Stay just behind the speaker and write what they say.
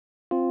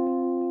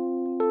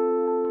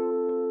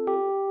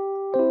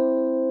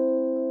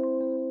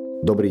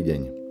Dobrý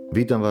deň.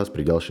 Vítam vás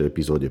pri ďalšej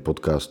epizóde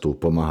podcastu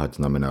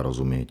Pomáhať znamená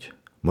rozumieť.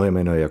 Moje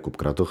meno je Jakub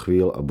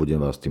Kratochvíl a budem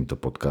vás týmto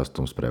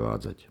podcastom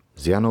sprevádzať.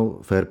 S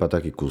Janou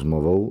Ferpataky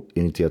Kuzmovou,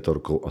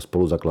 iniciatorkou a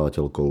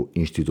spoluzakladateľkou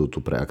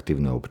Inštitútu pre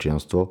aktívne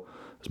občianstvo,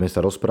 sme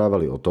sa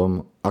rozprávali o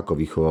tom, ako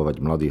vychovávať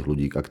mladých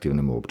ľudí k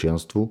aktívnemu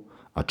občianstvu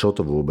a čo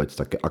to vôbec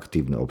také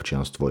aktívne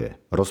občianstvo je.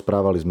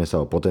 Rozprávali sme sa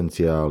o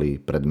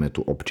potenciáli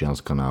predmetu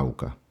občianska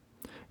náuka.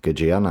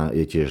 Keďže Jana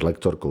je tiež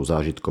lektorkou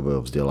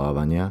zážitkového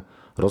vzdelávania,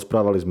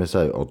 rozprávali sme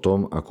sa aj o tom,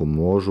 ako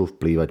môžu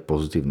vplývať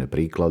pozitívne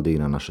príklady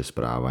na naše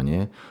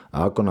správanie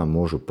a ako nám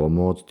môžu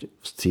pomôcť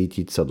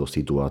vcítiť sa do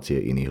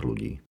situácie iných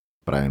ľudí.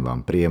 Prajem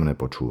vám príjemné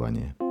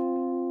počúvanie.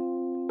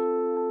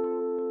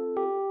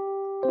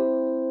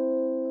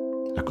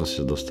 Ako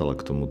si sa dostala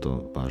k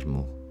tomuto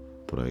vášmu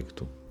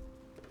projektu?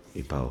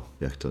 IPAO,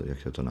 jak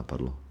to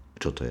napadlo?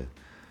 Čo to je?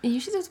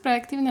 Inštitút pre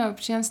aktívne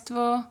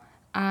občianstvo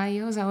a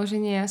jeho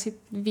založenie je asi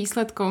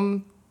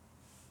výsledkom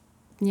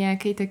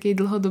nejakej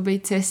takej dlhodobej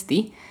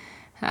cesty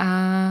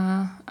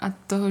a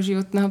toho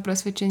životného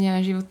presvedčenia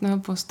a životného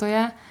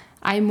postoja,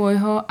 aj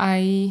môjho,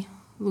 aj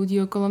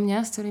ľudí okolo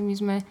mňa, s ktorými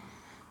sme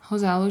ho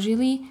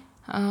založili.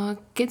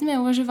 Keď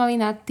sme uvažovali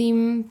nad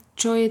tým,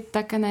 čo je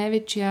taká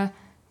najväčšia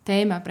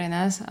téma pre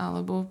nás,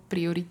 alebo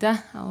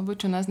priorita, alebo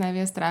čo nás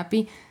najviac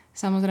trápi,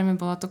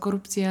 samozrejme bola to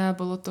korupcia,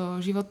 bolo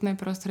to životné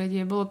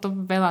prostredie, bolo to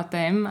veľa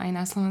tém aj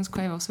na Slovensku,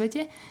 aj vo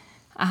svete,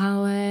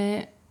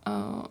 ale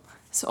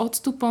s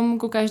odstupom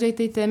ku každej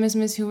tej téme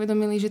sme si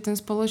uvedomili, že ten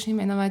spoločný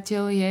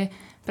menovateľ je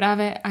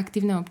práve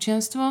aktívne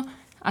občianstvo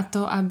a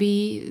to,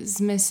 aby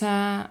sme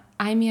sa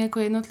aj my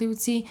ako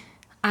jednotlivci,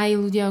 aj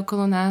ľudia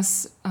okolo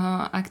nás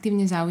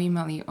aktívne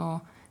zaujímali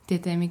o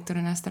tie témy, ktoré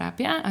nás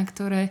trápia a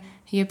ktoré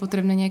je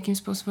potrebné nejakým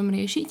spôsobom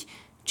riešiť.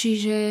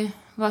 Čiže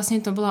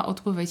vlastne to bola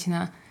odpoveď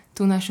na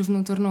tú našu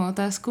vnútornú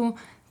otázku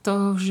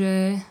toho,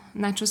 že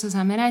na čo sa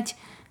zamerať,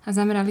 a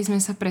zamerali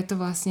sme sa preto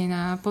vlastne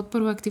na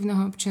podporu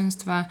aktívneho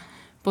občianstva,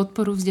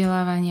 podporu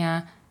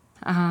vzdelávania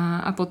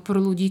a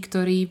podporu ľudí,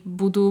 ktorí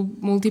budú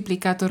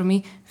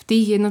multiplikátormi v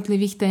tých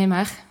jednotlivých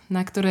témach,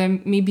 na ktoré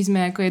my by sme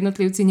ako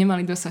jednotlivci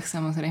nemali dosah,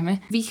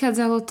 samozrejme.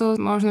 Vychádzalo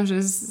to možno, že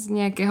z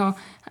nejakého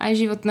aj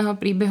životného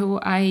príbehu,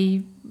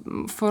 aj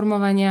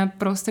formovania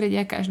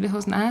prostredia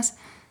každého z nás.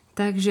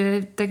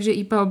 Takže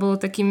IPAO bolo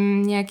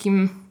takým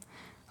nejakým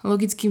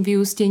logickým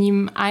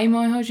vyústením aj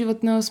môjho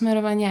životného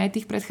smerovania,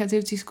 aj tých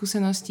predchádzajúcich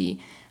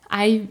skúseností,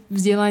 aj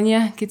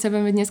vzdelania, keď sa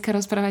budeme dneska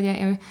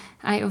rozprávať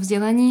aj o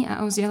vzdelaní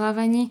a o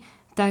vzdelávaní.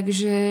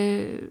 Takže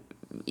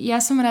ja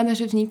som rada,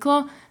 že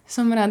vzniklo.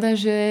 Som rada,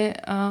 že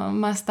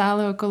má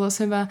stále okolo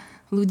seba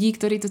ľudí,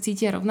 ktorí to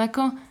cítia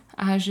rovnako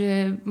a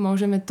že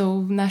môžeme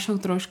tou našou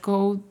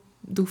troškou,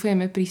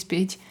 dúfajme,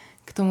 prispieť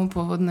k tomu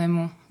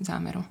pôvodnému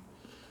zámeru.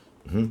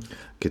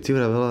 Keď si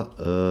vravela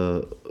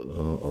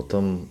o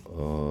tom,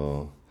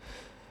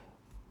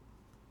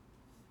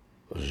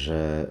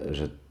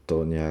 že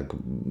to nejak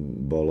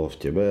bolo v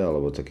tebe,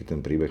 alebo taký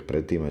ten príbeh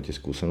predtým a tie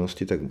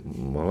skúsenosti, tak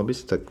mohla by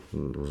si tak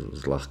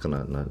zľahka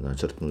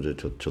načrtnúť, že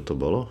čo to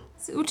bolo?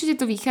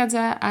 Určite to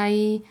vychádza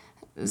aj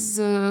z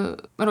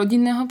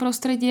rodinného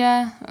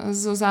prostredia,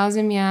 zo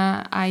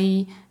zázemia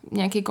aj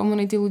nejakej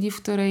komunity ľudí,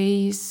 v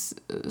ktorej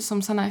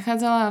som sa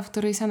nachádzala a v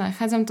ktorej sa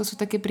nachádzam. To sú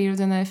také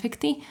prírodzené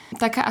efekty.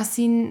 Taká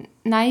asi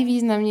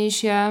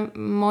najvýznamnejšia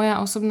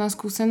moja osobná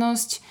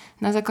skúsenosť,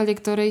 na základe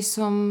ktorej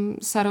som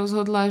sa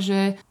rozhodla,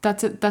 že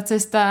tá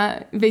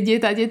cesta vedie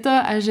tadeto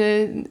a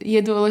že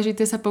je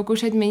dôležité sa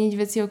pokúšať meniť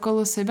veci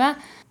okolo seba,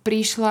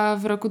 prišla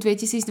v roku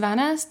 2012,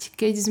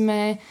 keď sme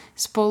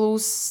spolu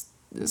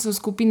so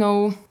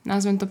skupinou,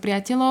 nazvem to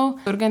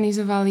priateľov,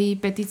 organizovali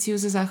petíciu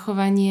za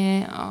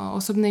zachovanie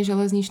osobnej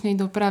železničnej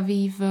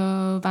dopravy v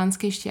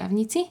Banskej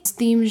Štiavnici. S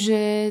tým,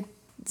 že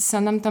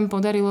sa nám tam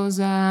podarilo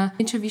za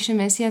niečo vyše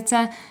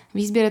mesiaca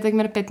vyzbierať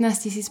takmer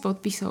 15 000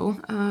 podpisov.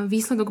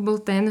 Výsledok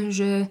bol ten,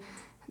 že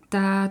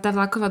tá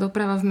vlaková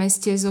doprava v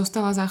meste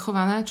zostala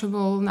zachovaná, čo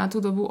bol na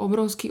tú dobu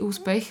obrovský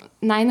úspech.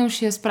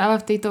 Najnovšia správa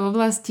v tejto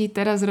oblasti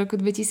teraz v roku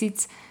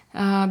 2021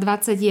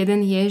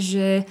 je,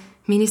 že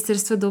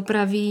Ministerstvo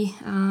dopravy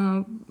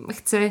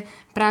chce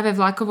práve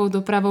vlakovou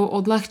dopravou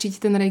odľahčiť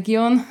ten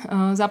región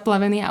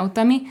zaplavený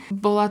autami.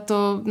 Bola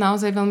to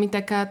naozaj veľmi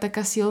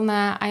taká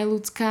silná aj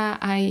ľudská,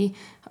 aj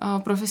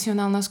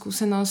profesionálna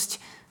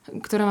skúsenosť,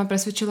 ktorá ma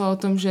presvedčila o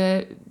tom,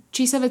 že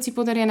či sa veci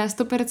podaria na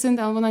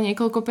 100% alebo na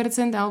niekoľko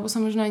percent, alebo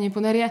sa možno aj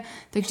nepodaria,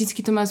 tak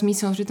vždycky to má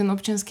zmysel, že ten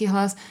občiansky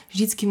hlas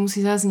vždycky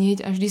musí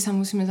zaznieť a vždy sa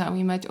musíme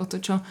zaujímať o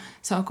to, čo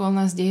sa okolo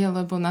nás deje,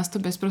 lebo nás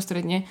to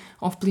bezprostredne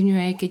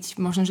ovplyvňuje,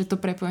 keď možno, že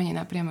to prepojenie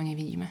napriamo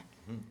nevidíme.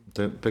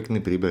 To je pekný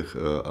príbeh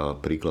a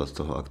príklad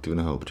z toho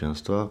aktívneho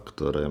občianstva,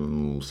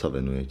 ktorému sa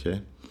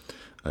venujete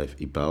aj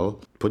v IPAO.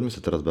 Poďme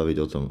sa teraz baviť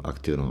o tom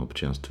aktívnom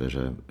občianstve,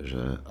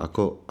 že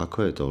ako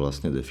je to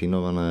vlastne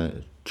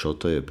definované, čo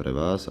to je pre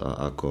vás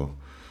a ako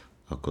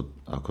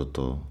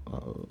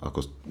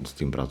s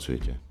tým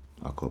pracujete,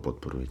 ako ho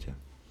podporujete.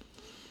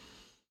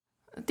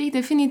 Tých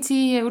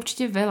definícií je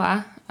určite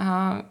veľa.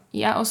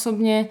 Ja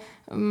osobne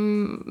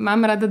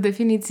mám rada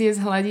definície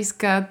z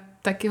hľadiska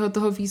takého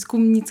toho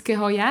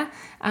výskumníckeho ja,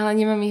 ale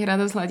nemám ich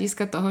rada z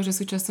hľadiska toho, že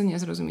sú často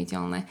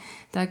nezrozumiteľné.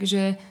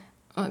 Takže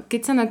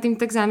keď sa nad tým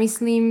tak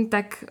zamyslím,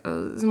 tak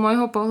z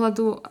môjho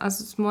pohľadu a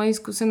z mojej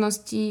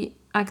skúsenosti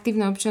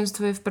aktívne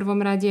občianstvo je v prvom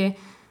rade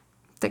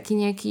taký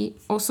nejaký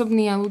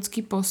osobný a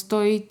ľudský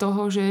postoj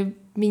toho, že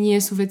mi nie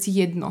sú veci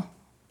jedno.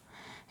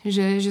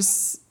 Že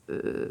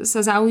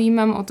sa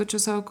zaujímam o to,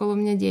 čo sa okolo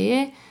mňa deje.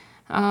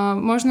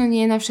 Možno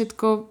nie na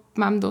všetko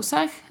mám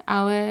dosah,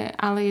 ale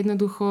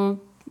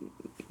jednoducho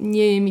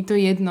nie je mi to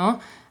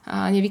jedno.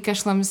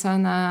 Nevykašľam sa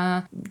na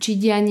či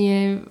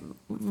dianie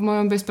v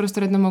mojom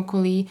bezprostrednom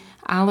okolí,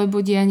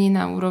 alebo dianie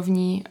na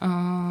úrovni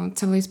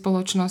celej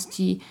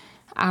spoločnosti,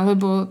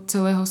 alebo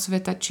celého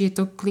sveta, či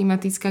je to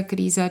klimatická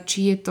kríza,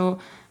 či je to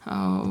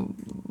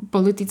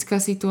politická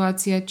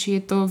situácia, či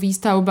je to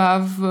výstavba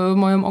v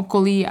mojom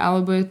okolí,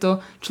 alebo je to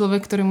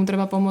človek, ktorému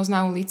treba pomôcť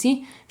na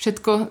ulici.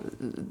 Všetko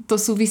to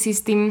súvisí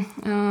s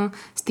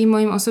tým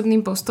môjim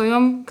osobným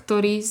postojom,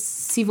 ktorý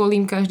si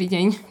volím každý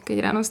deň, keď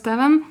ráno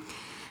stávam.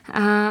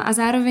 A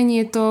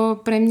zároveň je to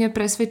pre mňa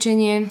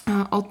presvedčenie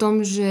o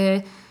tom,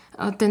 že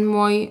ten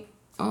môj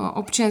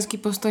občiansky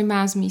postoj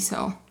má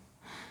zmysel.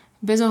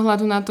 Bez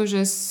ohľadu na to,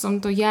 že som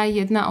to ja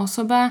jedna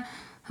osoba,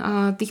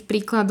 tých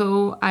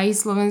príkladov aj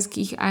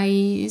slovenských, aj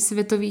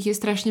svetových je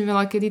strašne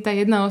veľa, kedy tá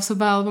jedna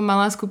osoba alebo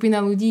malá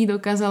skupina ľudí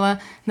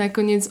dokázala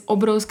nakoniec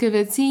obrovské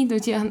veci,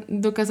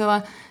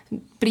 dokázala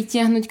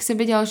pritiahnuť k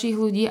sebe ďalších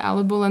ľudí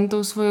alebo len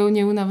tou svojou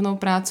neúnavnou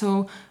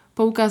prácou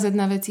poukázať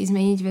na veci,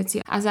 zmeniť veci.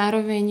 A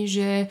zároveň,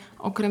 že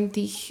okrem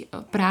tých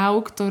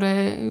práv,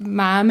 ktoré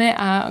máme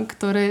a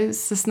ktoré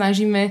sa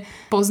snažíme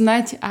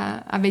poznať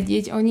a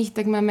vedieť o nich,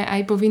 tak máme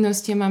aj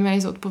povinnosti a máme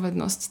aj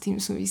zodpovednosť s tým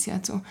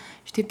súvisiacu.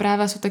 Že tie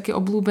práva sú také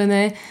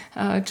obľúbené,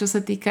 čo sa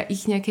týka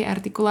ich nejakej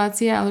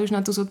artikulácie, ale už na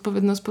tú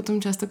zodpovednosť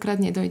potom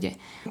častokrát nedojde.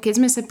 Keď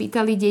sme sa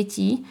pýtali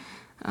detí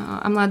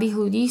a mladých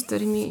ľudí, s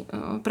ktorými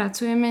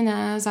pracujeme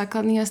na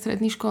základných a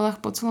stredných školách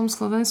po celom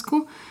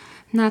Slovensku,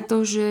 na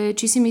to, že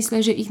či si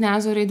myslia, že ich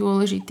názor je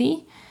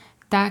dôležitý,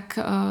 tak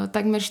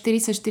takmer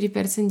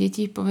 44%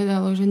 detí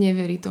povedalo, že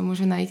neverí tomu,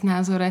 že na ich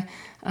názore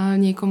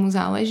niekomu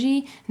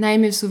záleží.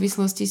 Najmä v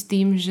súvislosti s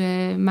tým,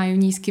 že majú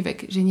nízky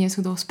vek, že nie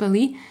sú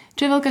dospelí.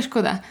 Čo je veľká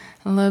škoda,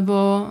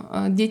 lebo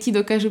deti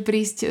dokážu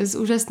prísť s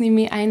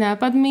úžasnými aj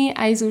nápadmi,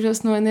 aj s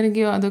úžasnou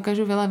energiou a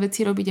dokážu veľa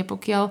vecí robiť. A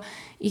pokiaľ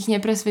ich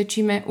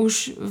nepresvedčíme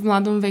už v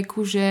mladom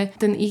veku, že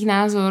ten ich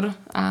názor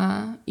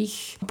a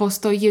ich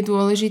postoj je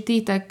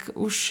dôležitý, tak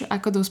už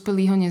ako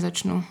dospelí ho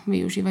nezačnú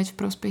využívať v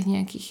prospech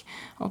nejakých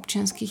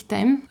občianskych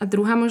tém. A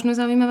druhá možno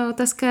zaujímavá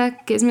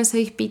otázka, keď sme sa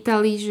ich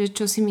pýtali, že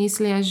čo si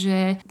myslia,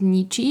 že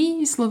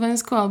ničí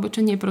Slovensko alebo čo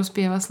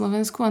neprospieva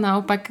Slovensku a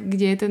naopak,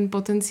 kde je ten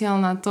potenciál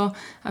na to,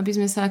 aby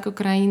sme sa ako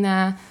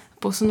krajina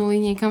posunuli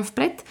niekam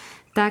vpred,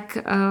 tak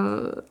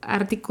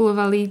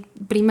artikulovali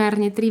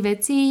primárne 3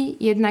 veci.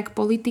 Jednak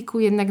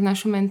politiku, jednak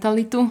našu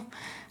mentalitu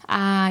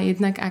a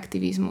jednak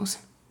aktivizmus.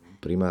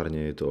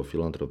 Primárne je to o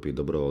filantropii,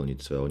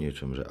 dobrovoľníctve, o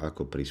niečom, že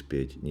ako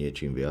prispieť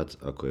niečím viac,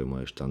 ako je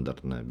moje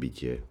štandardné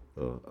bytie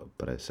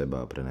pre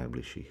seba a pre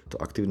najbližších. To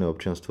aktívne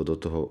občianstvo do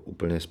toho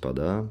úplne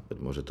spadá.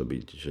 Môže to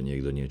byť, že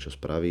niekto niečo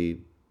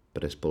spraví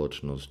pre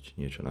spoločnosť,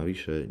 niečo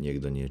navyše,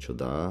 niekto niečo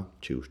dá,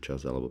 či už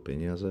čas alebo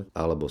peniaze,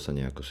 alebo sa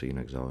nejako si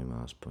inak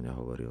zaujíma, aspoň a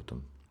hovorí o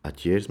tom. A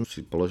tiež sme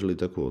si položili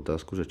takú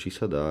otázku, že či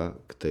sa dá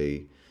k tej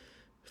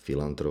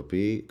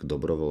filantropii, k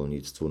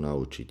dobrovoľníctvu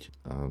naučiť.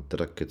 A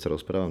teda keď sa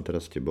rozprávam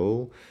teraz s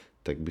tebou,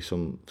 tak by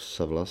som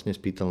sa vlastne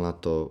spýtal na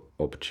to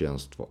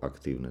občianstvo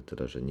aktívne,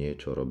 teda že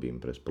niečo robím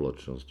pre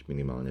spoločnosť,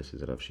 minimálne si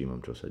teda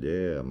všímam, čo sa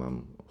deje a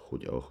mám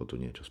chuť a ochotu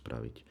niečo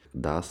spraviť.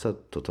 Dá sa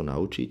toto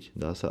naučiť?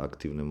 Dá sa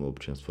aktívnemu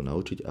občianstvu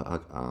naučiť? A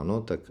ak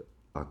áno, tak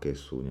aké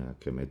sú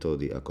nejaké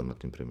metódy, ako nad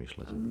tým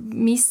premýšľať?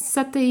 My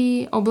sa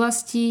tej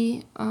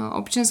oblasti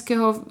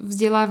občianskeho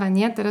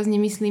vzdelávania, teraz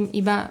nemyslím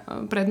iba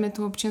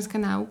predmetu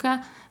občianská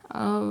náuka,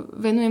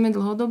 venujeme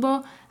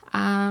dlhodobo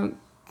a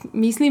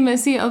myslíme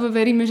si, alebo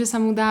veríme, že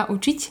sa mu dá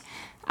učiť.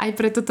 Aj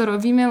preto to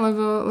robíme,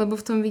 lebo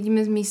v tom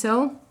vidíme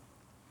zmysel.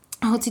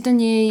 Hoci to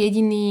nie je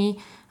jediný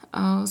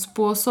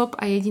spôsob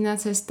a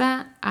jediná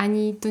cesta,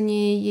 ani to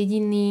nie je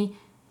jediný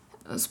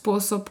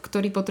spôsob,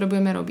 ktorý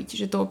potrebujeme robiť.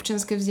 Že to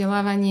občianske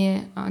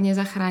vzdelávanie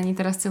nezachráni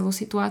teraz celú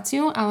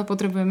situáciu, ale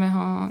potrebujeme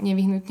ho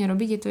nevyhnutne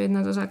robiť. Je to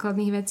jedna zo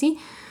základných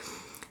vecí.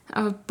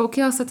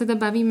 Pokiaľ sa teda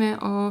bavíme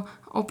o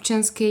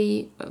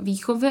občianskej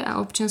výchove a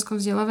občianskom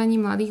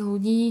vzdelávaní mladých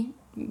ľudí,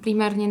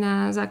 primárne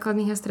na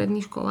základných a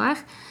stredných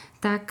školách,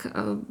 tak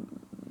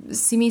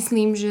si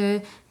myslím,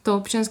 že to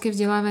občianske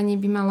vzdelávanie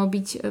by malo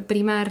byť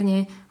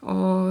primárne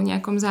o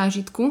nejakom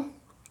zážitku,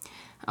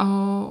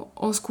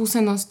 o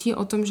skúsenosti,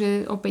 o tom,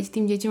 že opäť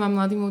tým deťom a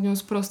mladým ľuďom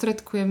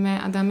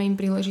sprostredkujeme a dáme im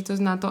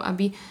príležitosť na to,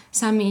 aby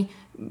sami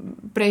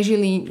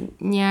prežili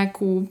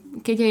nejakú,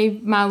 keď aj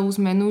malú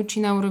zmenu,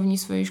 či na úrovni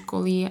svojej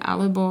školy,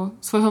 alebo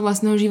svojho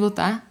vlastného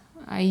života.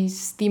 Aj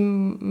s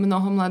tým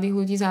mnoho mladých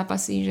ľudí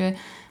zápasí, že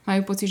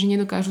majú pocit, že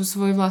nedokážu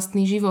svoj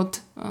vlastný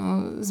život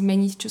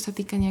zmeniť, čo sa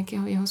týka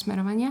nejakého jeho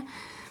smerovania.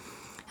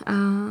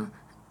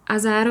 A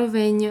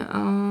zároveň,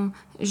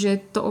 že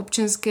to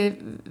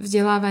občianske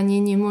vzdelávanie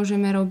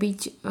nemôžeme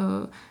robiť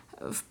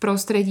v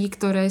prostredí,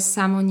 ktoré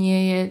samo nie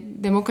je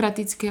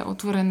demokratické,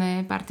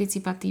 otvorené,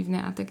 participatívne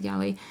a tak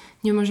ďalej.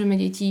 Nemôžeme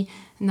deti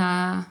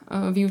na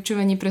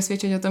vyučovanie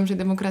presvedčať o tom, že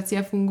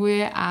demokracia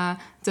funguje a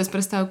cez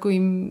prestávku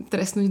im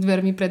trestnúť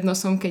dvermi pred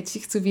nosom,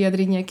 keď chcú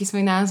vyjadriť nejaký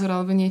svoj názor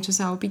alebo niečo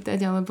sa opýtať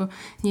alebo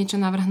niečo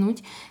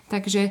navrhnúť.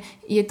 Takže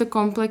je to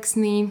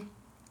komplexný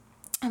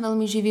a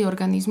veľmi živý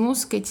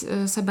organizmus,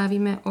 keď sa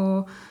bavíme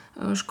o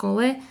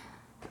škole.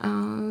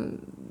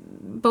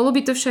 Bolo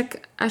by to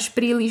však až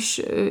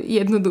príliš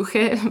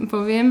jednoduché,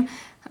 poviem,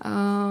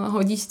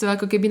 hodiť to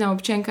ako keby na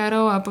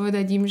občiankárov a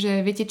povedať im, že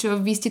viete čo,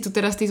 vy ste tu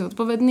teraz tí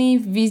zodpovední,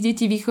 vy z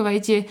detí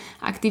vychovajte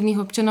aktívnych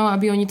občanov,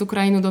 aby oni tú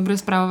krajinu dobre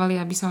správovali,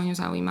 aby sa o ňu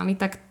zaujímali.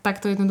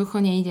 Tak to jednoducho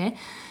nejde.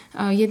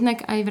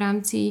 Jednak aj v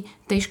rámci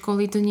tej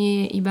školy to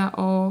nie je iba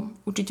o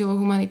učiteľoch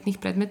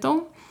humanitných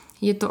predmetov,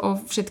 je to o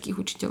všetkých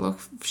učiteľoch.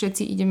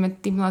 Všetci ideme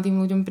tým mladým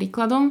ľuďom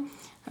príkladom,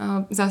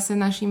 zase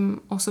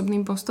našim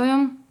osobným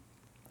postojom.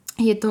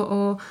 Je to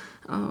o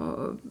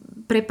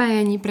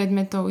prepájaní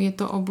predmetov, je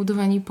to o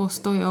budovaní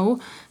postojov.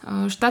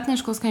 Štátna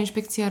školská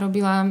inšpekcia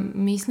robila,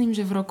 myslím,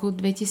 že v roku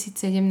 2017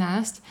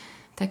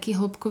 taký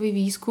hĺbkový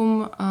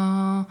výskum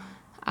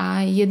a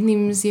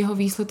jedným z jeho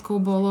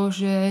výsledkov bolo,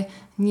 že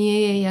nie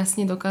je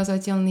jasne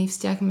dokázateľný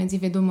vzťah medzi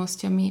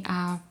vedomosťami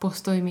a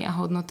postojmi a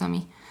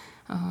hodnotami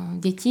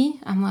detí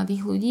a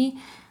mladých ľudí.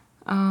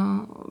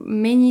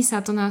 Mení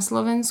sa to na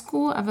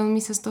Slovensku a veľmi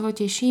sa z toho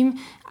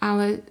teším,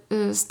 ale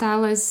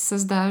stále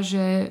sa zdá,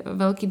 že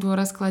veľký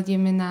dôraz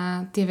kladieme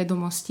na tie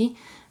vedomosti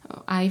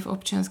aj v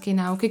občianskej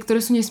náuke,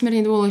 ktoré sú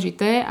nesmierne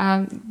dôležité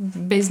a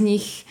bez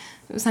nich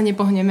sa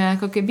nepohneme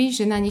ako keby,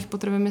 že na nich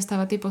potrebujeme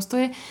stavať tie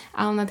postoje,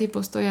 ale na tie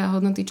postoje a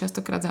hodnoty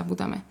častokrát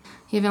zabúdame.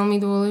 Je veľmi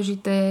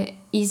dôležité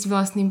ísť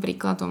vlastným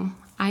príkladom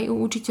aj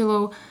u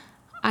učiteľov,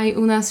 aj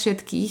u nás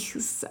všetkých,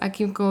 s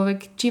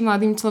akýmkoľvek, či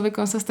mladým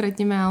človekom sa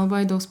stretneme, alebo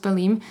aj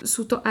dospelým.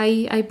 Sú to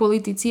aj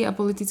politici a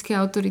politické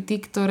autority,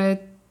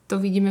 ktoré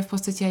to vidíme v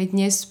podstate aj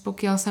dnes,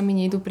 pokiaľ sami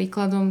nejdú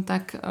príkladom,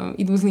 tak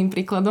idú zlým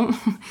príkladom.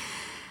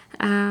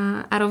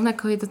 A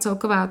rovnako je to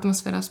celková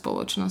atmosféra v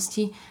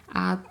spoločnosti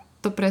a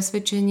to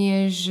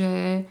presvedčenie,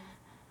 že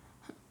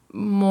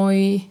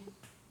môj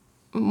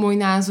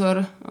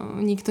názor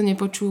nikto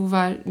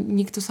nepočúva,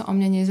 nikto sa o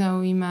mňa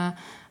nezaujíma,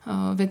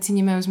 veci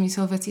nemajú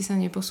zmysel, veci sa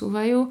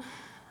neposúvajú.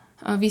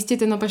 Vy ste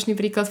ten opačný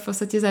príklad v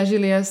podstate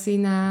zažili asi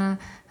na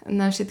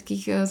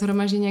všetkých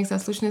zhromaždeniach za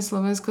slušné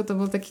Slovensko. To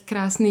bol taký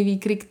krásny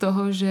výkrik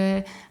toho,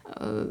 že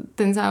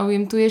ten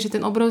záujem tu je, že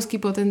ten obrovský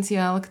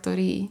potenciál,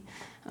 ktorý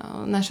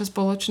naša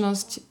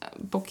spoločnosť,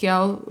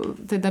 pokiaľ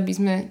teda by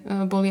sme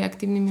boli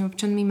aktívnymi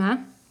občanmi,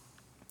 má.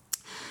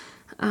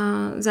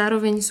 A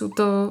zároveň sú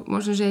to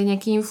možno, že aj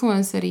nejakí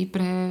influenceri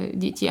pre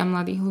deti a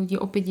mladých ľudí.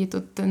 Opäť je to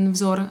ten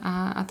vzor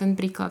a ten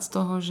príklad z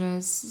toho,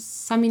 že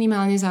sa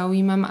minimálne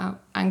zaujímam a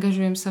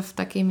angažujem sa v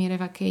takej miere,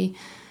 v akej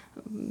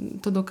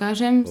to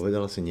dokážem.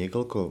 Povedala si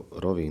niekoľko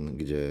rovín,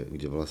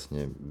 kde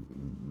vlastne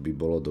by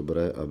bolo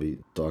dobré, aby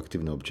to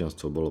aktívne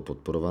občianstvo bolo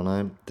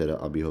podporované,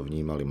 teda aby ho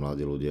vnímali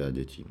mladí ľudia a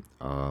deti.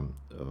 A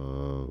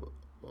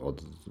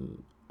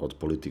od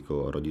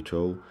politikov a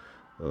rodičov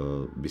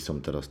by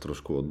som teraz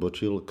trošku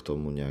odbočil k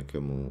tomu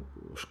nejakému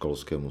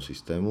školskému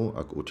systému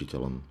a k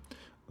učiteľom.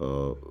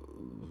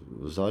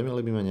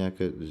 Zaujímali by ma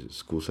nejaké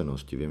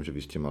skúsenosti. Viem, že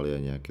vy ste mali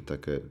aj nejaké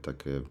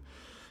také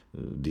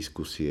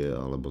diskusie,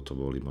 alebo to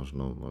boli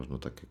možno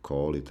také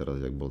cally, teraz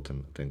jak bol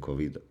ten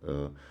COVID,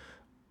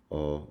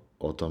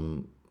 o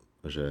tom,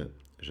 že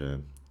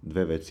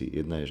dve veci.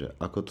 Jedna je, že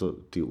ako to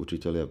tí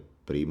učitelia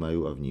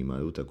prijímajú a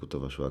vnímajú takúto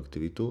vašu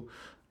aktivitu,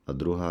 a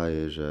druhá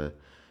je, že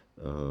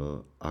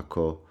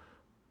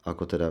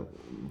ako teda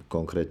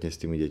konkrétne s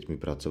tými deťmi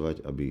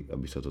pracovať,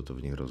 aby sa toto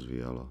v nich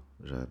rozvíjalo.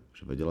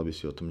 Že vedela by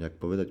si o tom nejak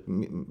povedať?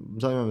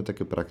 Zaujímavé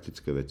také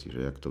praktické veci,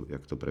 že jak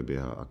to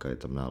prebieha, aká je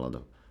tam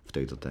nálada v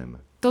tejto téme.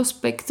 To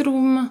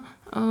spektrum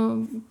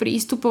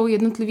prístupov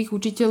jednotlivých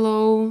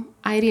učiteľov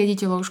aj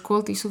riaditeľov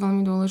škôl, tí sú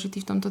veľmi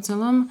dôležití v tomto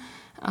celom,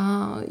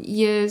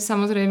 je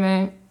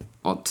samozrejme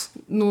od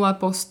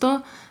 0 po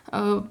 100.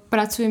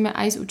 Pracujeme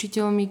aj s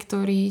učiteľmi,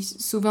 ktorí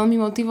sú veľmi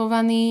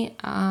motivovaní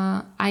a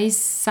aj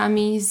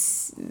sami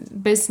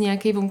bez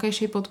nejakej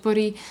vonkajšej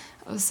podpory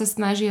sa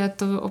snažia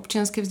to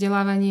občianske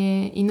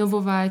vzdelávanie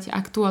inovovať,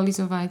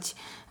 aktualizovať,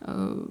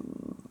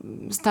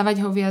 stavať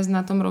ho viac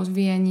na tom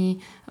rozvíjaní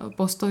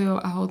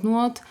postojov a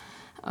hodnôt.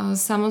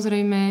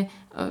 Samozrejme,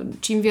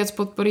 čím viac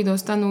podpory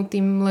dostanú,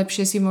 tým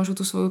lepšie si môžu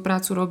tú svoju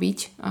prácu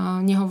robiť,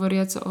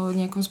 nehovoriac o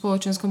nejakom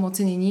spoločenskom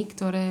ocenení,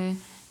 ktoré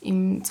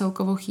im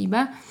celkovo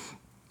chýba.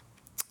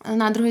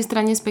 Na druhej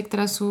strane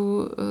spektra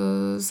sú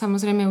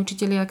samozrejme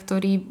učitelia,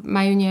 ktorí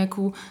majú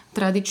nejakú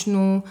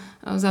tradičnú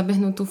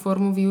zabehnutú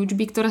formu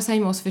výučby, ktorá sa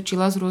im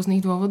osvedčila z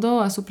rôznych dôvodov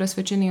a sú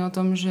presvedčení o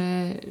tom,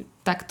 že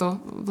takto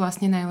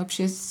vlastne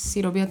najlepšie si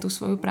robia tú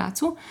svoju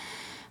prácu.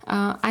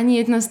 Ani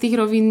jedna z tých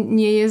rovín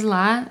nie je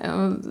zlá.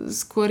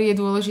 Skôr je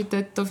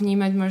dôležité to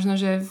vnímať možno,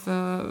 že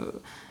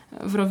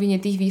v rovine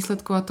tých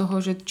výsledkov a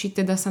toho, že či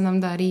teda sa nám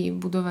darí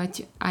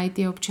budovať aj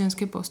tie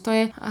občianske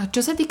postoje. A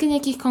čo sa týka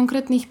nejakých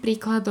konkrétnych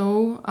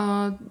príkladov,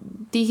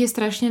 tých je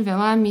strašne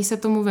veľa. My sa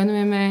tomu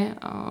venujeme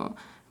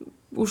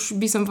už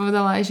by som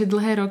povedala aj, že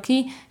dlhé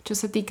roky, čo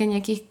sa týka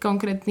nejakých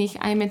konkrétnych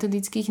aj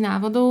metodických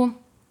návodov.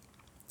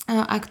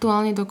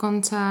 Aktuálne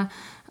dokonca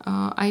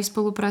aj v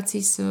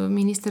spolupráci s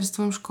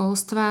ministerstvom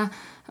školstva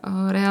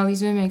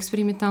realizujeme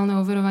experimentálne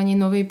overovanie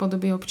novej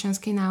podoby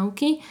občianskej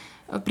náuky,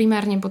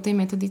 primárne po tej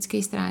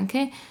metodickej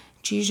stránke.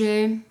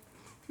 Čiže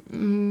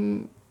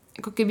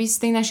ako keby z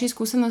tej našej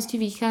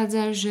skúsenosti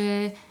vychádza,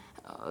 že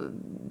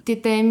tie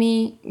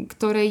témy,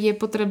 ktoré je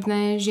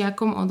potrebné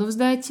žiakom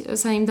odovzdať,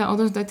 sa im dá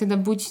odovzdať teda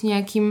buď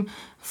nejakým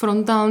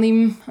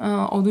frontálnym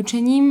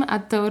odučením a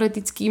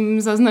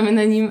teoretickým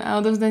zaznamenaním a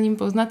odovzdaním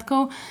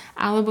poznatkov,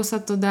 alebo sa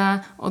to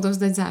dá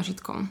odovzdať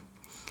zážitkom.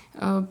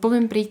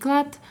 Poviem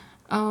príklad.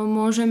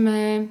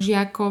 Môžeme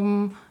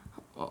žiakom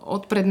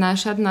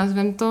odprednášať,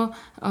 nazvem to,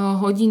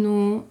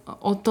 hodinu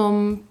o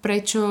tom,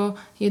 prečo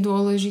je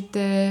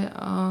dôležité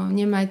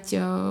nemať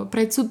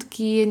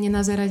predsudky,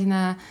 nenazerať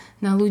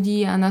na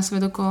ľudí a na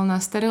svet okolo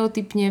nás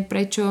stereotypne,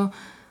 prečo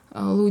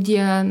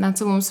ľudia na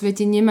celom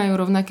svete nemajú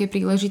rovnaké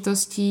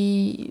príležitosti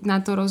na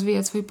to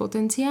rozvíjať svoj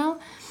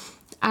potenciál.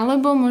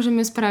 Alebo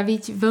môžeme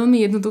spraviť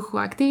veľmi jednoduchú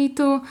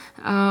aktivitu,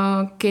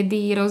 kedy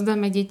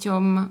rozdáme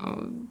deťom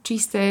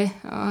čisté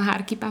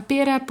hárky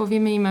papiera,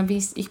 povieme im,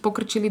 aby ich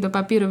pokrčili do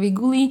papierových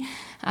gulí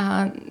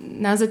a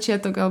na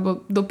začiatok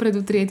alebo dopredu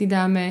triedy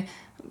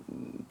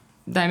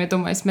dajme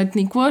tomu aj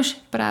smetný kôš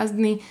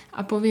prázdny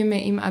a povieme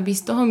im, aby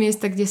z toho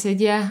miesta, kde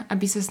sedia,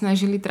 aby sa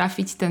snažili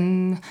trafiť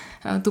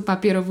tú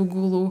papierovú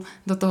gulu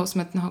do toho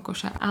smetného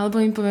koša.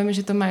 Alebo im povieme,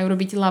 že to majú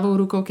robiť ľavou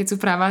rukou, keď sú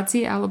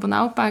praváci, alebo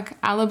naopak,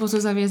 alebo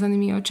so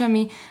zaviazanými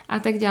očami a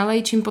tak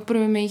ďalej. Čím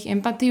podporujeme ich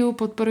empatiu,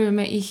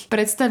 podporujeme ich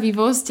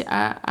predstavivosť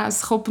a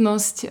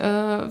schopnosť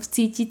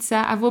vcítiť sa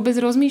a vôbec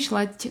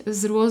rozmýšľať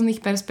z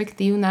rôznych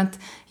perspektív nad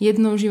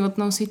jednou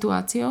životnou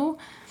situáciou.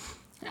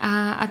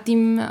 A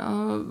tým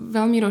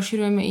veľmi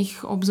rozširujeme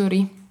ich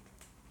obzory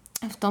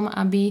v tom,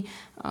 aby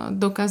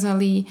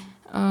dokázali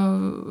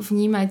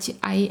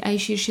vnímať aj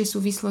širšie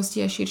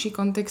súvislosti a širší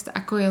kontext,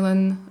 ako je len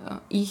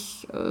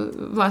ich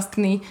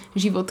vlastný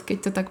život, keď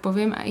to tak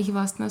poviem, a ich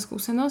vlastná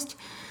skúsenosť.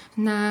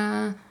 Na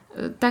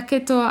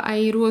takéto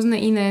aj rôzne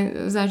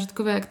iné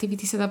zážitkové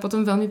aktivity sa dá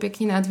potom veľmi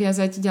pekne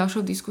nadviazať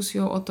ďalšou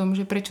diskusiou o tom,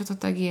 že prečo to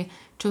tak je,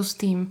 čo s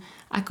tým,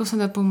 ako sa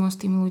dá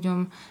pomôcť tým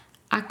ľuďom,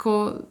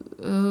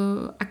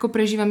 ako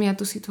prežívam ja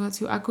tú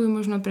situáciu, ako ju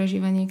možno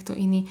prežíva niekto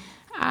iný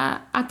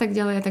a tak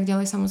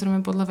ďalej, samozrejme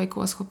podľa veku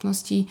a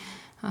schopností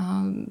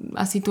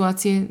a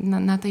situácie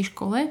na tej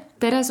škole.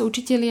 Teraz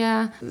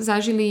učitelia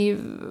zažili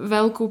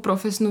veľkú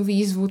profesnú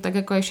výzvu, tak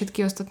ako aj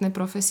všetky ostatné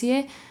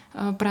profesie,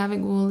 práve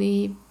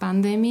kvôli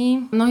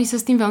pandémii. Mnohí sa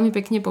s tým veľmi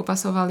pekne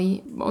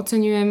popasovali.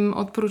 Oceňujem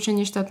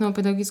odporúčanie štátneho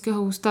pedagogického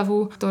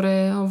ústavu,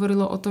 ktoré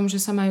hovorilo o tom, že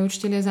sa majú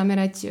učitelia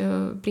zamerať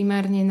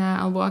primárne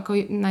alebo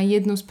ako na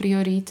jednu z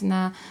priorít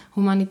na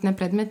humanitné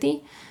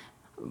predmety.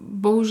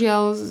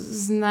 Bohužiaľ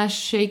z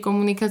našej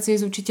komunikácie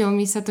s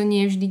učiteľmi sa to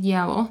nie vždy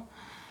dialo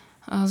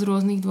z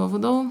rôznych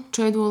dôvodov.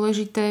 Čo je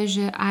dôležité,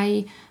 že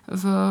aj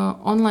v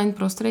online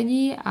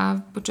prostredí a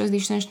počas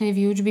dištančnej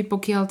výučby,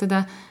 pokiaľ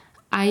teda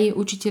aj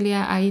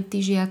učitelia, aj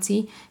tí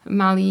žiaci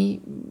mali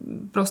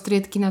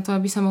prostriedky na to,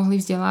 aby sa mohli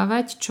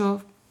vzdelávať,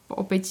 čo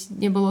opäť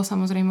nebolo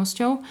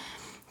samozrejmosťou,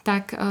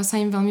 tak sa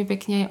im veľmi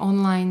pekne aj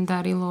online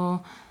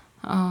darilo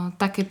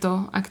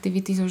takéto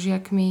aktivity so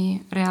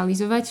žiakmi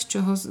realizovať, z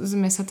čoho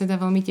sme sa teda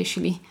veľmi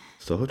tešili.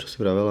 Z toho, čo si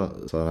vravela,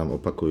 sa nám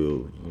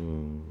opakujú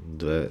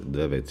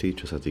dve veci,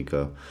 čo sa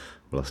týka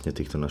vlastne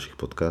týchto našich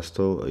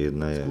podcastov.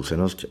 Jedna je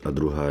skúsenosť a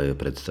druhá je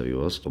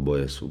predstavivosť.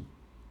 Oboje sú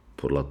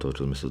podľa toho,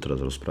 čo sme sa teraz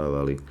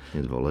rozprávali,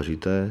 je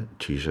dôležité,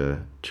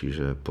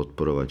 čiže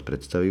podporovať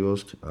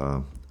predstavivosť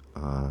a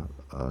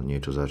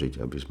niečo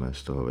zažiť, aby sme z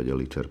toho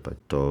vedeli čerpať.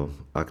 To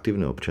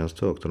aktívne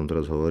občianstvo, o ktorom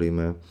teraz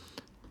hovoríme,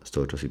 z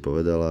toho, čo si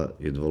povedala,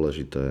 je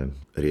dôležité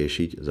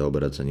riešiť,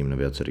 zaoberať sa ním na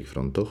viacerých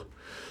frontoch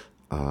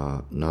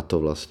a na to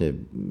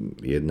vlastne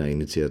jedna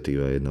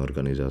iniciatíva, jedna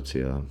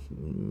organizácia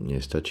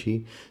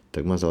nestačí.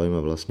 Tak ma zaujíma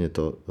vlastne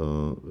to,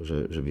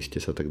 že vy ste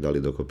sa tak dali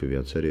dokopy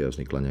viacerí a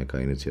vznikla nejaká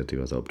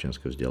iniciatíva za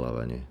občianske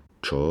vzdelávanie.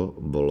 Čo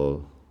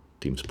bolo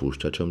tým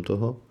spúšťačom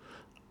toho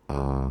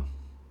a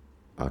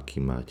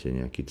aký máte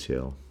nejaký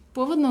cieľ?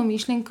 Pôvodnou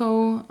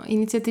myšlienkou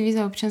iniciatívy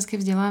za občianske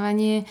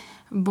vzdelávanie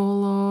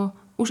bolo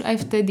už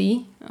aj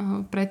vtedy,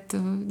 pred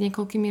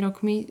niekoľkými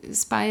rokmi,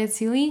 spájať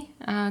sily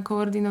a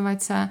koordinovať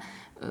sa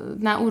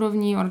na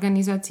úrovni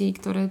organizácií,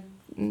 ktoré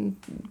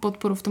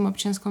podporu v tom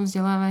občianskom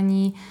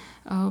vzdelávaní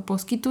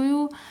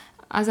poskytujú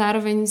a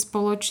zároveň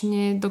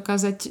spoločne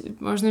dokázať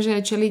možno, že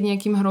aj čeliť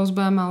nejakým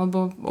hrozbám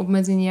alebo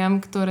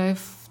obmedzeniam, ktoré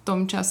v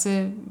tom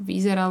čase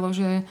vyzeralo,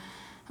 že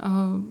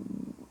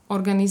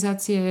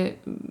organizácie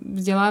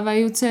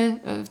vzdelávajúce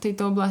v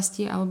tejto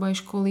oblasti alebo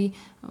aj školy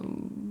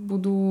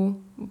budú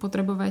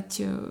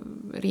potrebovať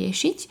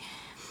riešiť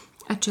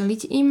a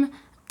čeliť im.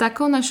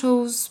 Takou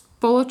našou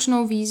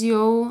spoločnou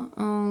víziou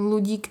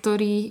ľudí,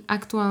 ktorí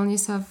aktuálne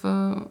sa v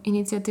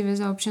iniciatíve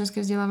za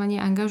občianske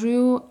vzdelávanie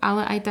angažujú,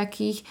 ale aj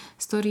takých,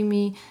 s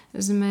ktorými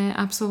sme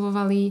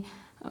absolvovali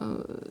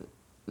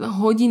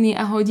hodiny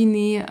a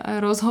hodiny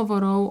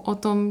rozhovorov o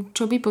tom,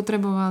 čo by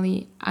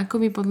potrebovali, ako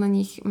by podľa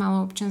nich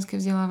malo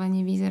občianske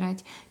vzdelávanie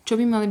vyzerať, čo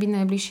by mali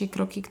byť najbližšie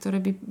kroky, ktoré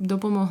by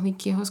dopomohli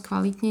k jeho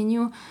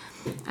skvalitneniu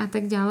a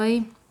tak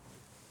ďalej.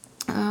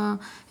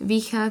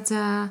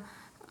 Vychádza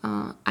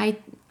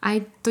aj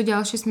to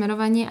ďalšie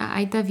smerovanie a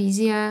aj tá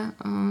vízia,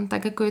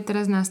 tak ako je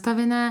teraz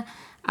nastavená,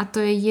 a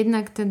to je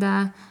jednak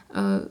teda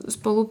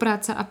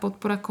spolupráca a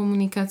podpora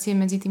komunikácie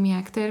medzi tými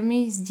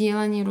aktérmi,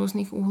 zdieľanie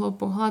rôznych uhlov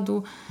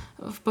pohľadu,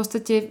 v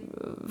podstate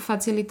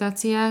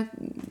facilitácia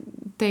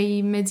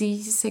tej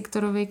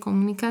medzisektorovej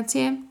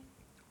komunikácie.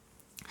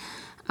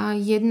 A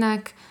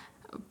jednak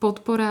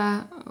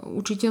podpora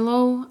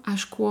učiteľov a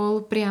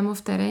škôl priamo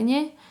v teréne,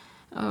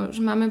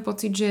 že máme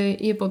pocit, že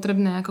je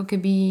potrebné ako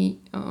keby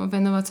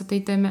venovať sa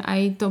tej téme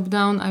aj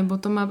top-down, aj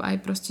bottom-up,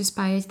 aj proste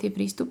spájať tie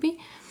prístupy.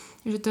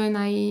 Že to je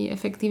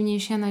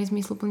najefektívnejšia,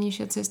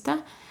 najzmysluplnejšia cesta.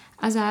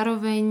 A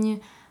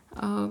zároveň,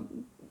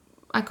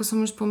 ako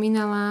som už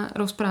spomínala,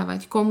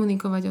 rozprávať,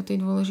 komunikovať o tej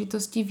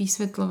dôležitosti,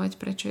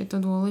 vysvetľovať, prečo je to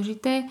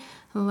dôležité,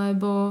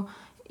 lebo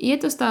je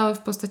to stále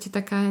v podstate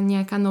taká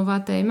nejaká nová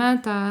téma.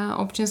 Tá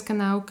občianska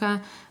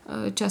náuka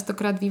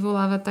častokrát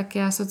vyvoláva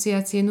také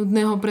asociácie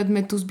nudného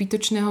predmetu,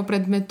 zbytočného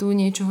predmetu,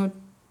 niečoho,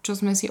 čo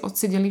sme si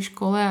odsedeli v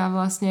škole a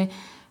vlastne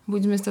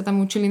buď sme sa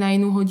tam učili na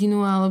inú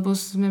hodinu, alebo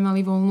sme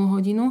mali voľnú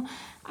hodinu.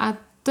 A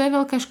to je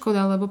veľká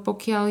škoda, lebo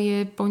pokiaľ je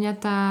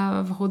poňatá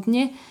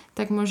vhodne,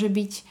 tak môže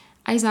byť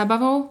aj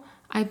zábavou,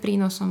 aj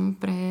prínosom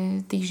pre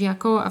tých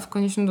žiakov a v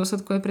konečnom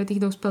dôsledku aj pre tých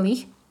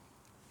dospelých.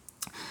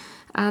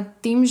 A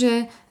tým,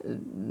 že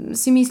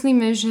si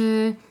myslíme,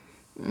 že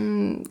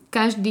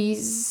každý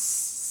z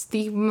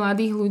tých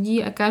mladých ľudí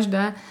a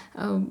každá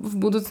v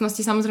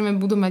budúcnosti samozrejme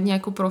budú mať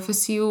nejakú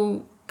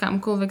profesiu,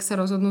 kamkoľvek sa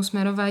rozhodnú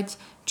smerovať,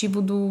 či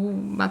budú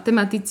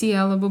matematici,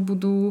 alebo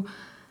budú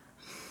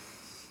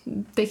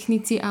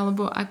technici,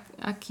 alebo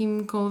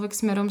akýmkoľvek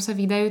smerom sa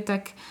vydajú,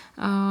 tak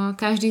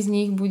každý z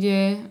nich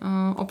bude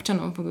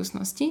občanom v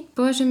budúcnosti.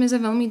 Považujeme za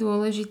veľmi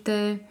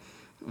dôležité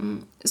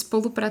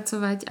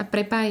spolupracovať a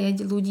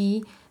prepájať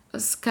ľudí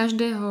z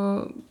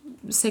každého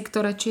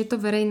sektora, či je to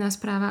verejná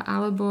správa,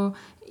 alebo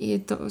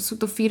sú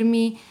to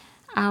firmy,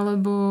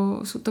 alebo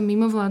sú to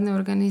mimovládne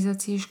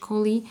organizácie,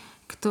 školy,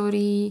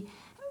 ktorí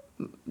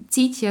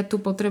cítia tú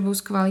potrebu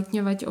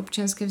skvalitňovať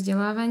občianske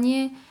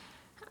vzdelávanie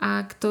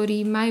a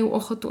ktorí majú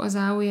ochotu a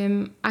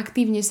záujem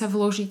aktívne sa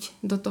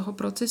vložiť do toho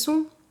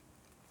procesu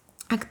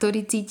a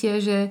ktorí cítia,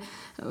 že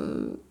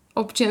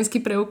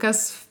občiansky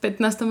preukaz v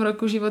 15.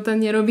 roku života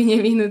nerobí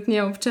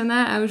nevyhnutne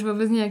občana a už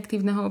vôbec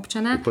neaktívneho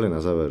občana. Úplne na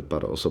záver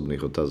pár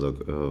osobných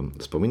otázok.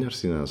 Spomínaš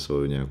si na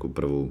svoju nejakú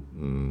prvú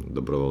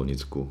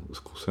dobrovoľníckú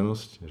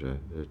skúsenosť? Že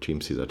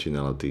čím si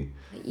začínala ty?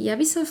 Ja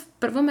by som v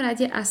prvom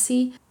rade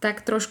asi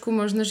tak trošku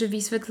možno, že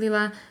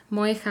vysvetlila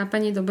moje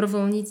chápanie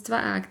dobrovoľníctva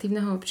a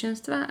aktívneho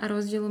občianstva a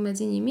rozdielu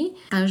medzi nimi.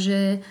 A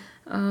že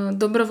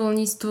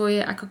dobrovoľníctvo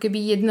je ako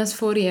keby jedna z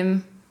fóriem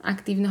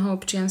aktívneho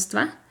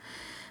občianstva.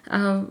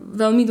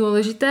 Veľmi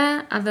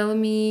dôležitá a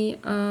veľmi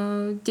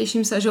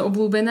teším sa, že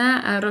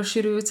obľúbená a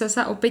rozširujúca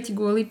sa opäť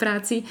kvôli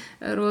práci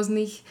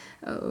rôznych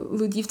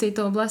ľudí v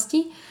tejto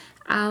oblasti,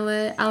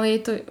 ale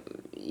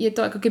je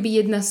to ako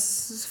keby jedna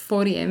z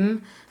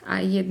fóriem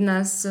a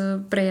jeden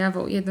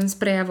z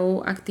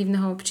prejavov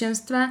aktívneho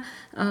občianstva.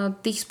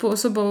 Tých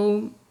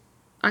spôsobov,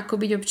 ako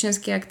byť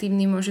občiansky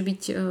aktívny, môže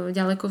byť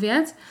ďaleko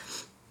viac.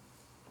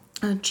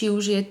 Či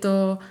už je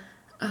to,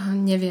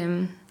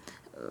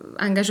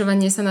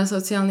 angažovanie sa na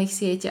sociálnych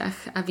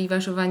sieťach a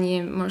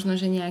vyvažovanie možno,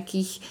 že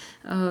nejakých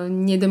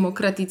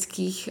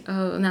nedemokratických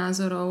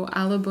názorov,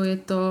 alebo je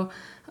to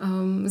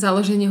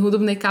založenie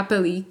hudobnej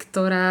kapely,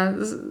 ktorá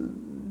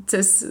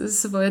cez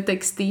svoje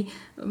texty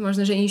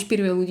možno, že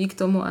inšpiruje ľudí k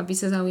tomu, aby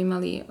sa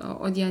zaujímali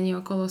o dianie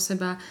okolo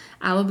seba,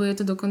 alebo je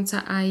to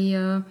dokonca aj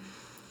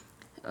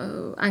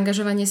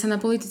angažovanie sa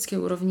na politickej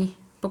úrovni.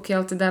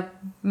 Pokiaľ teda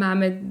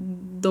máme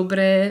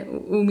dobré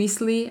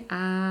úmysly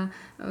a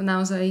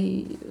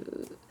naozaj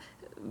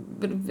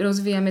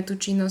rozvíjame tú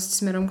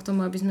činnosť smerom k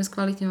tomu, aby sme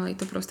skvalitňovali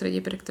to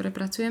prostredie, pre ktoré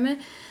pracujeme.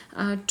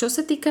 A čo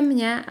sa týka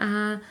mňa a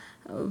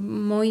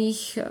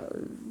mojich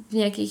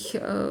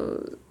nejakých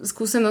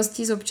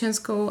skúseností s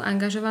občianskou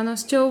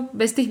angažovanosťou,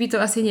 bez tých by to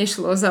asi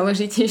nešlo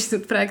založiť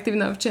Inštitút pre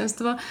aktívne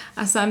občianstvo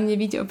a sám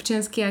nebyť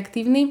občiansky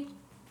aktívny.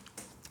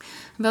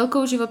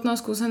 Veľkou životnou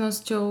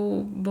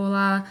skúsenosťou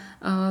bola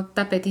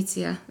tá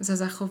petícia za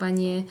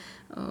zachovanie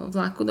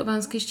vlaku do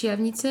Banskej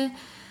Štiavnice.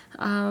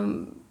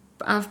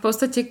 A v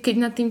podstate, keď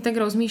nad tým tak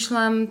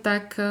rozmýšľam,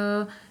 tak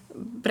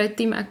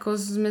predtým, ako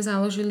sme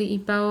založili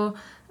IPAO,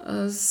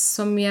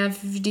 som ja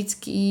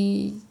vždycky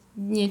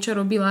niečo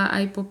robila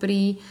aj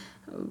popri,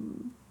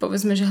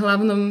 povedzme, že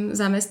hlavnom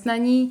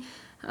zamestnaní.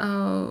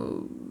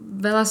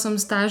 Veľa som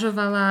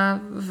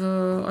stážovala v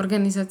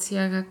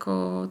organizáciách ako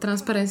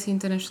Transparency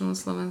International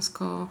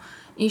Slovensko,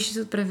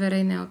 Inštitút pre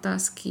verejné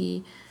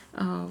otázky,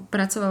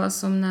 Pracovala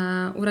som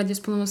na úrade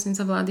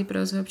splnomocnenca vlády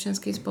pre rozvoj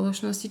občianskej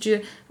spoločnosti,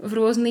 čiže v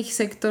rôznych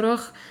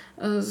sektoroch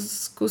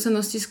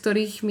skúsenosti, z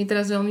ktorých mi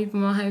teraz veľmi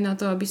pomáhajú na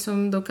to, aby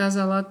som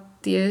dokázala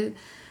tie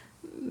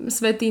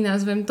svety,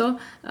 nazvem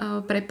to,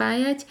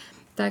 prepájať.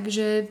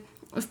 Takže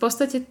v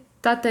podstate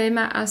tá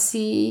téma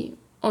asi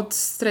od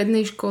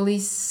strednej školy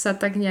sa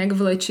tak nejak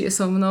vlečie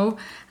so mnou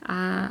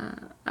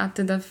a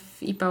teda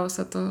v IPAO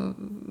sa to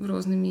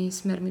rôznymi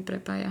smermi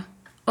prepája.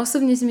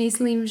 Osobne si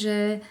myslím,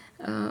 že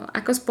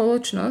ako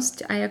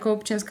spoločnosť aj ako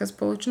občianská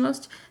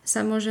spoločnosť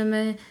sa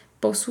môžeme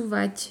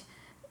posúvať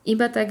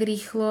iba tak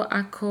rýchlo,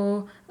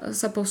 ako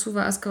sa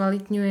posúva a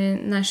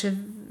skvalitňuje naše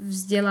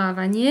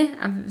vzdelávanie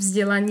a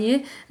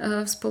vzdelanie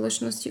v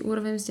spoločnosti,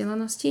 úroveň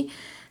vzdelanosti.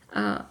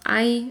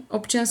 Aj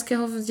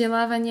občianskeho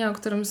vzdelávania, o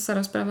ktorom sa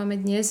rozprávame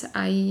dnes,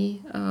 aj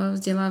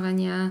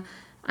vzdelávania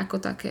ako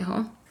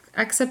takého.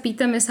 Ak sa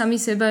pýtame sami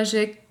seba,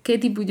 že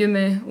kedy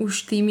budeme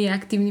už tými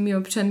aktívnymi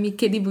občanmi,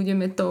 kedy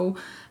budeme tou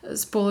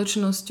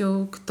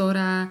spoločnosťou,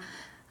 ktorá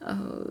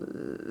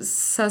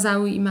sa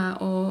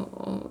zaujíma o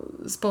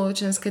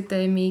spoločenské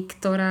témy,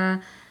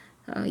 ktorá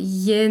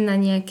je na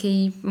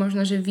nejakej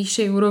možno že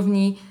vyššej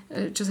úrovni,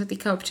 čo sa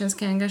týka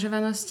občianskej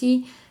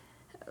angažovanosti.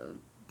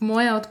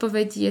 Moja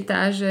odpoveď je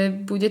tá, že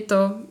bude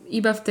to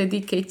iba vtedy,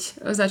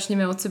 keď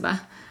začneme od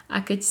seba a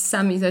keď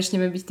sami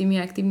začneme byť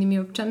tými aktívnymi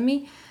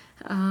občanmi,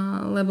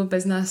 lebo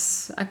bez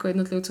nás ako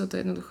jednotlivcov to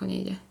jednoducho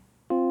nejde.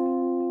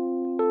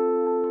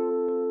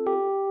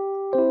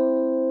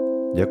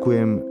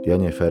 Ďakujem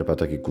Jane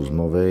Ferpataky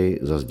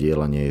Kuzmovej za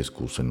zdieľanie jej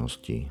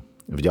skúseností.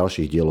 V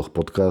ďalších dieloch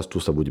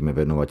podcastu sa budeme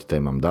venovať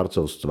témam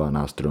darcovstva,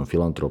 nástrojom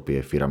filantropie,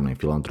 firemnej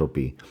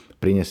filantropii.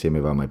 Prinesieme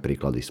vám aj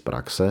príklady z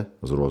praxe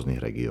z rôznych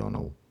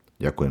regiónov.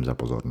 Ďakujem za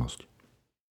pozornosť.